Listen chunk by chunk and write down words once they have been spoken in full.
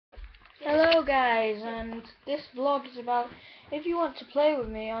Hello guys, and this vlog is about if you want to play with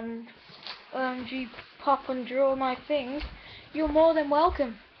me on OMG Pop and Draw My Things, you're more than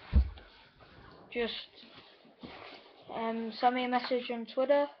welcome. Just send me a message on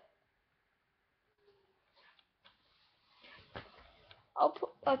Twitter.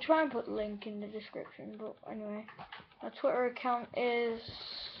 I'll try and put the link in the description, but anyway, my Twitter account is,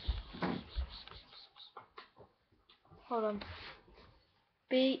 hold on,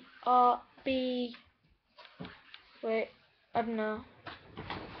 BRB, wait, I don't know.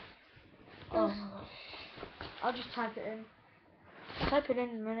 Oh my gosh. I'll just type it in. Type it in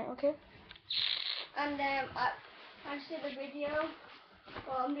a minute, okay? And I just did a video.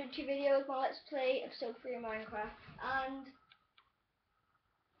 Well, I'm doing 2 videos. One Let's Play episode 3 of Minecraft and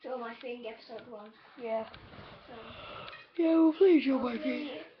Draw My Thing episode 1. Yeah. So Yeah, we'll play Draw My Thing.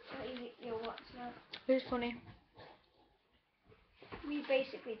 You'll watch that. It's funny. We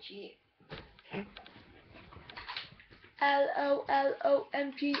basically cheat. LOLOMGFYI,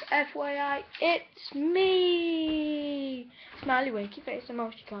 it's me! Smiley winky face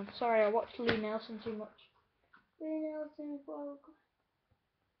emoticon. Sorry, I watched Lee Nelson too much. Lee Nelson vlog.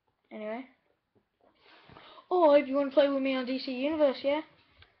 Anyway. Oh, if you want to play with me on DC Universe, yeah?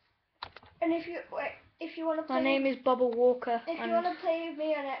 And if you want to play, my name is Bubba Walker. If you want to play with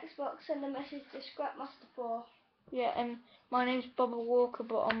me on Xbox, send a message to Scrapmaster4. Yeah, and my name's Bubba Walker,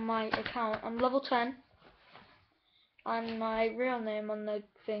 but on my account I'm level 10. And my real name on the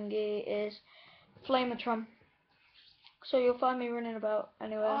thingy is Flamatron. So you'll find me running about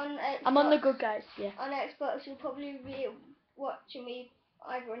anywhere. I'm on the good guys, yeah. On Xbox you'll probably be watching me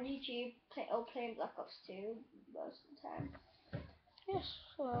either on YouTube or playing Black Ops 2 most of the time. Yes,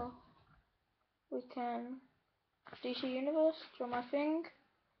 well, we can DC Universe, Draw My Thing.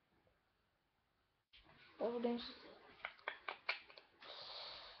 All the games.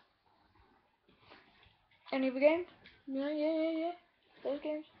 Any other game? Yeah. Those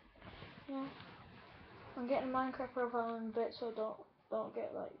games. Yeah. I'm getting a Minecraft profile in a bit, so don't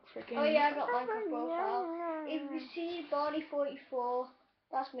get like freaking. Oh yeah, I got Minecraft profile. If you see Barney44,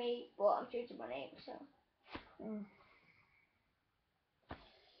 that's me, but I'm changing my name, so.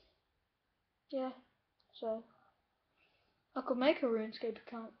 Yeah. So I could make a RuneScape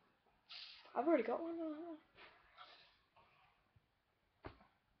account. I've already got one.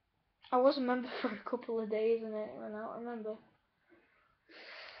 I was a member for a couple of days and it ran out, remember?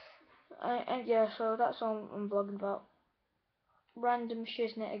 And yeah, so that's all I'm vlogging about. Random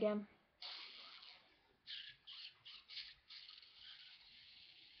shiznit again.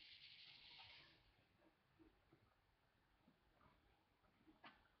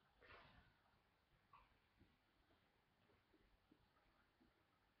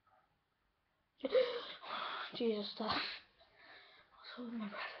 Jesus, that.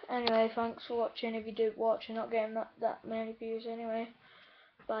 Anyway, thanks for watching. If you did watch, you're not getting that many views anyway.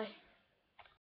 Bye.